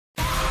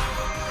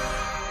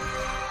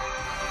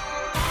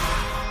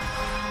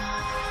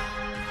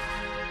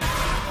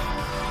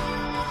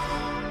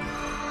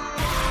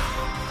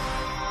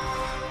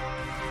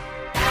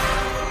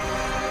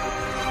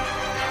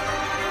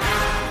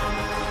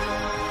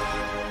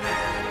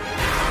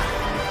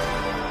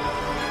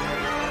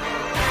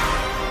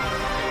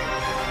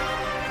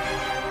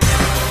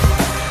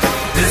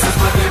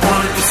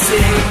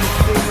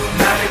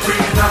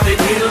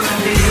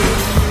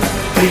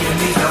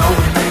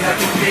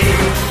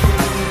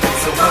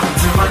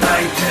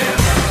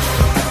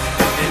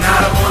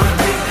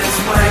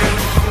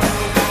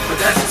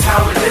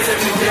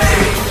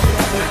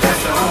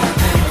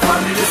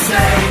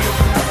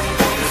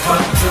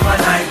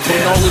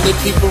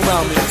people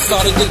around me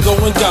started to go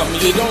and doubt me.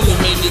 It only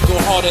made me go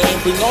harder and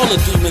bring all the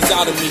demons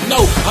out of me. No,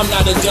 I'm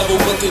not a devil,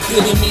 but the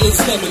good in me is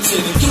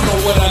limited. And you know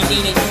what I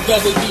mean, if you've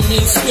ever be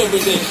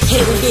mean-spirited.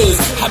 Here it is,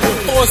 I've been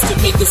forced to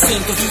make a sin,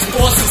 cause these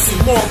bosses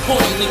seem more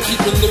important than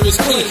keeping lyrics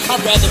clean.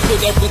 I'd rather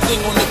put everything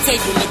on the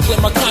table and clear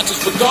my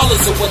conscience,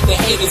 regardless of what the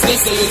haters they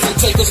say is to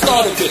take a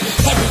start of it.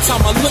 Every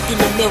time I look in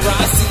the mirror,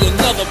 I see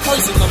another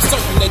person. I'm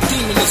certain that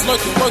demon is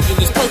lurking, working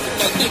is perfect.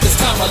 I think it's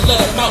time I let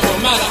him out, no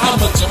matter how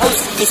much it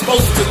hurts.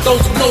 Exposed to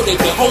those who know they've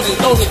been holding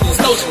on to this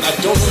notion. I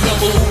don't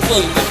remember who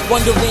played me,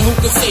 wondering who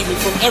could save me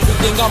from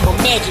everything I'm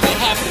imagining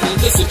happening.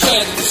 It's a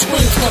tragedy,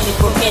 screams coming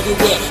from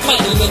everywhere,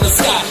 lightning in the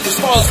sky. As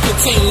far as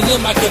containing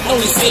them, I can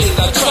only say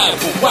that I tried,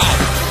 but why?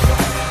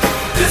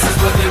 This is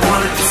what they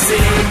wanted to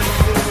see.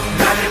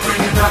 Now they're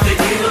bringing out the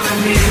evil in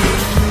me.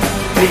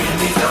 Being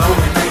me's the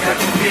only thing I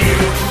can be.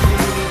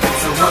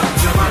 So welcome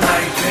to my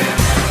nightmare.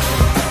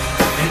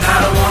 And I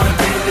don't wanna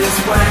be this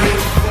way,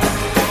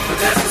 but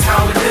that's just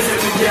how it is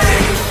every day.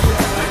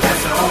 I guess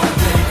the only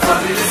thing for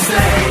me to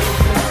say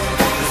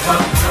is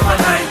welcome to my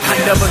nightmare. I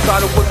never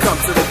thought it would come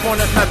to the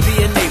point of not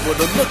being able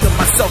to look at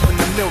myself in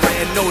the mirror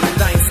and know that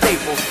I ain't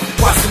stable.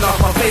 Washing off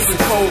my face in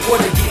cold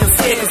water, getting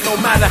scared, cause no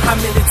matter how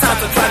many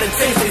times I try to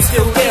change, they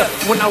still there.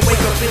 When I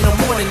wake up in the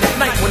morning, at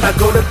night, when I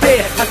go to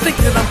bed, I think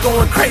that I'm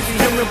going crazy,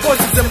 hearing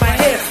voices in my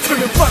head,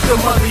 screaming, fuck the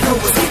mother, you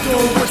was keep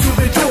doing what you've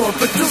been doing,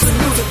 producing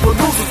music for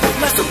losers, with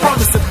less than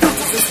promise of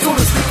futures. As soon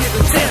as we get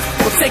a chance,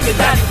 we'll take it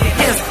out of your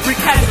hands, wreak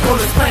havoc on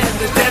this planet,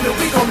 and damn it,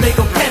 we gon' make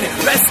them panic.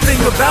 Best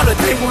thing about it,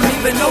 they won't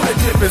even know the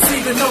difference,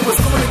 even though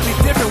it's gonna be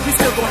different, we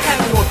still gon' have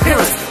no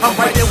appearance. I'm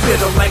right there with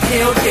them, like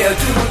hell yeah,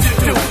 do what you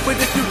do, but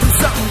if you do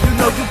something, you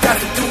know you got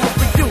to do it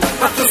for you.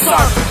 I feel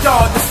sorry for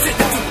y'all, the shit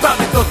that you about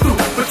to go through,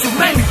 but you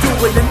made me do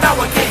it, and now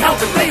I can't help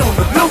it, lay on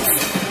the loose.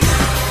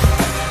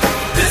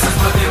 This is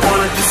what they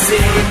wanted to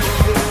see.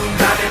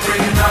 Now they're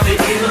bringing out the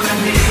evil in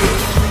me.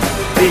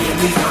 Being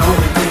me's the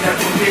only thing I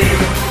can be.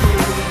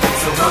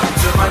 So welcome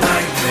to my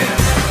nightmare.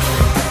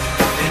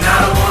 And I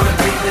don't wanna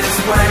be this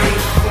way,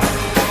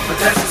 but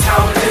that's just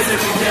how it is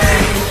every day.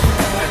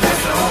 I guess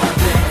the only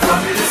thing for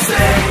me to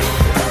say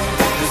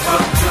is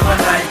welcome to my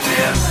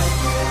nightmare.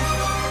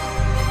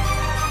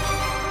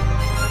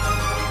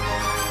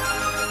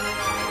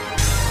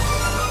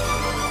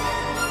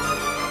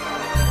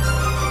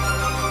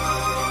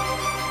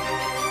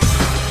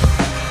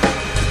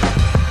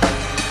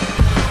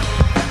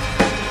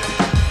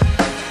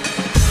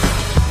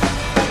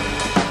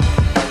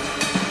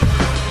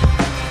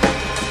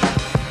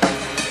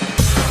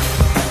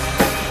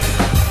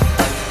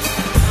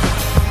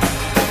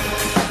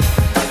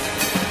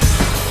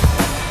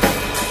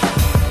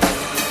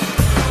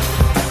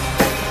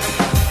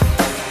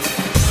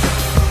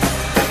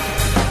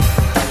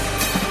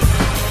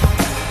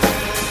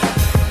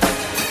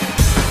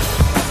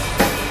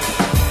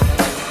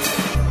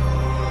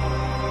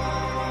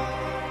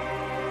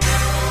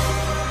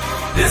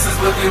 This is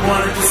what they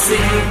wanted to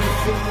see.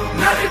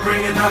 Now they're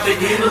bringing out the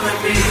evil in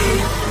me.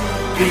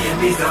 Being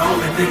me's the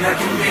only thing I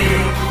can be.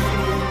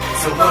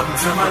 So welcome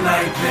to my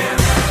nightmare.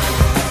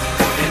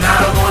 And I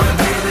don't wanna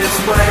be this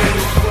way,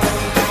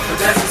 but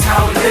that's just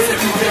how it is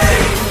every day.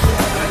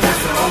 I guess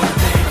the only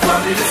thing for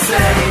me to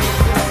say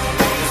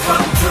is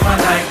welcome to my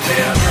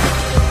nightmare.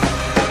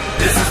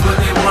 This is what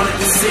they wanted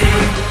to see.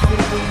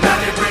 Now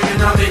they're bringing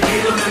out the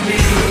evil in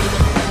me.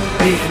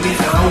 Being me's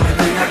the only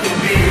thing I can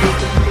be.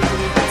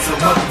 So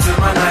welcome to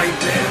my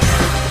nightmare.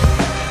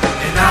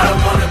 And I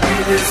don't wanna be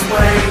this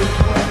way,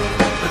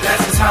 but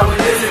that's just how it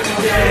is every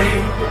day.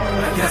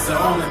 I guess the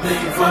only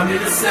thing for me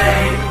to say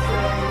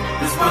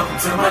is welcome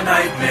to my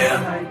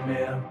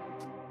nightmare.